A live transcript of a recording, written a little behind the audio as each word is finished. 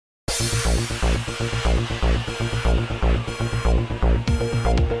Hi,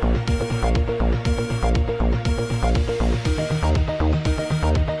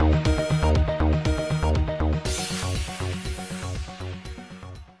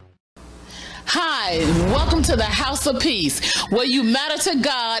 welcome to the House of Peace, where you matter to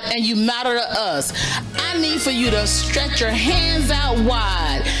God and you matter to us. I need for you to stretch your hands out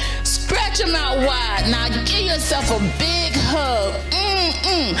wide. Stretch them out wide. Now give yourself a big hug.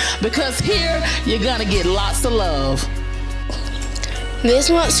 Because here you're going to get lots of love. This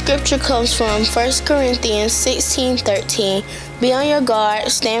month's scripture comes from 1 Corinthians 16:13. Be on your guard,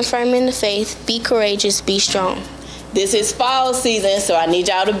 stand firm in the faith, be courageous, be strong. This is fall season, so I need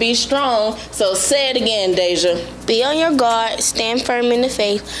y'all to be strong. So say it again, Deja. Be on your guard, stand firm in the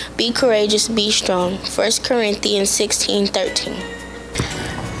faith, be courageous, be strong. 1 Corinthians 16:13.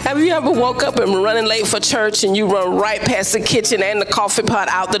 Have you ever woke up and running late for church and you run right past the kitchen and the coffee pot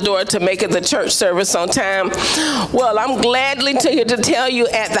out the door to make it the church service on time? Well, I'm gladly here to tell you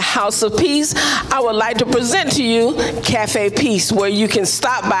at the House of Peace, I would like to present to you Cafe Peace, where you can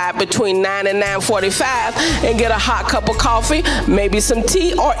stop by between 9 and 9:45 and get a hot cup of coffee, maybe some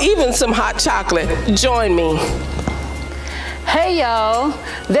tea, or even some hot chocolate. Join me. Hey y'all,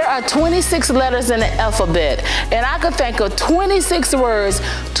 there are 26 letters in the alphabet, and I could think of 26 words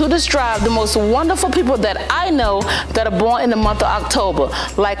to describe the most wonderful people that I know that are born in the month of October,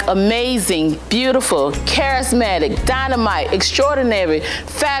 like amazing, beautiful, charismatic, dynamite, extraordinary,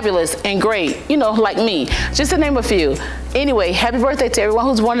 fabulous, and great. You know, like me, just to name a few. Anyway, happy birthday to everyone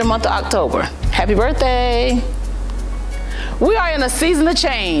who's born in the month of October. Happy birthday. We are in a season of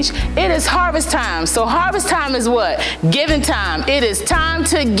change. It is harvest time. So harvest time is what? Giving time. It is time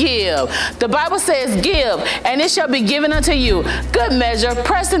to give. The Bible says give, and it shall be given unto you. Good measure,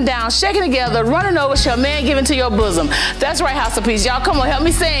 pressing down, shaking together, running over, shall man give into your bosom. That's right, House of Peace. Y'all come on, help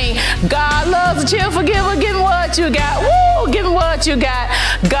me sing. God loves a cheerful giver, give him what you got. Woo! Give him what you got.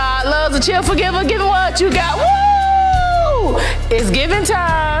 God loves a cheerful giver, give him what you got. Woo! It's giving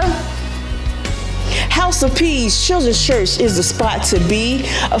time. House of Peace Children's Church is the spot to be.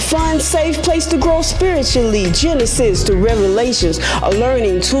 A fun, safe place to grow spiritually. Genesis to Revelations are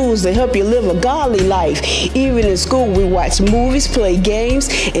learning tools to help you live a godly life. Even in school, we watch movies, play games,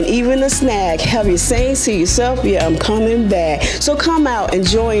 and even a snack. Have you saying to yourself, yeah, I'm coming back. So come out and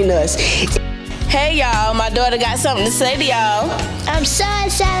join us. Hey y'all, my daughter got something to say to y'all. I'm so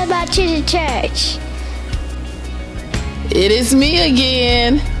excited about Children's Church. It is me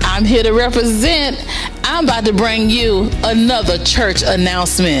again. I'm here to represent. I'm about to bring you another church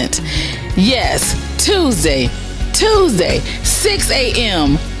announcement. Yes, Tuesday, 6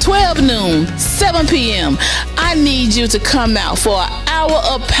 a.m., 12 noon, 7 p.m. I need you to come out for an hour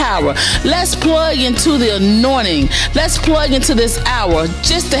of power. Let's plug into the anointing. Let's plug into this hour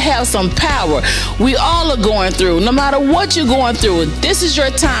just to have some power. We all are going through. No matter what you're going through, this is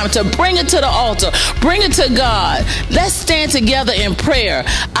your time to bring it to the altar. Bring it to God. Let's stand together in prayer.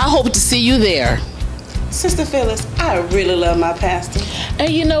 I hope to see you there. Sister Phyllis, I really love my pastor.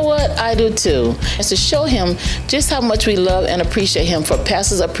 And you know what? I do too. It's to show him just how much we love and appreciate him for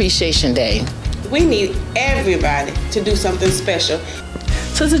Pastor's Appreciation Day. We need everybody to do something special.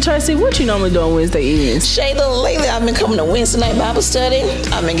 Sister Tracy, what you normally do on Wednesday evenings? Shayla, lately I've been coming to Wednesday night Bible study.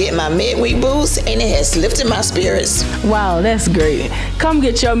 I've been getting my midweek boost, and it has lifted my spirits. Wow, that's great. Come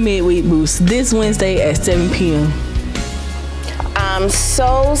get your midweek boost this Wednesday at 7 p.m. I'm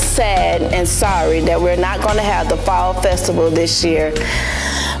so sad and sorry that we're not going to have the fall festival this year.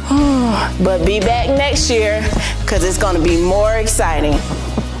 But be back next year, because it's going to be more exciting.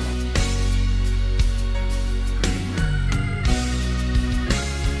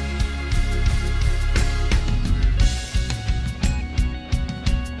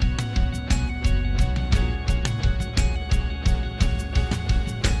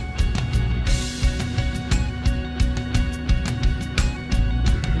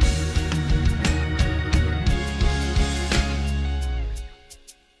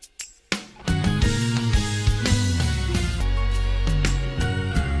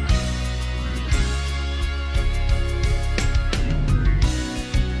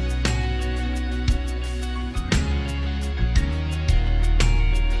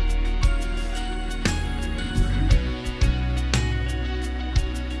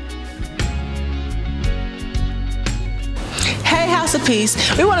 House of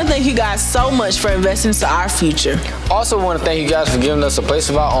Peace, we want to thank you guys so much for investing into our future. Also, we want to thank you guys for giving us a place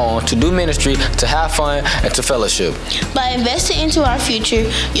of our own to do ministry, to have fun, and to fellowship. By investing into our future,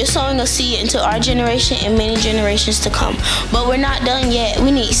 you're sowing a seed into our generation and many generations to come. But we're not done yet.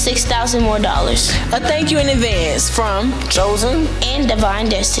 We need $6,000 more. A thank you in advance from Chosen and Divine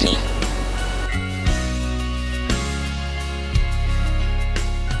Destiny.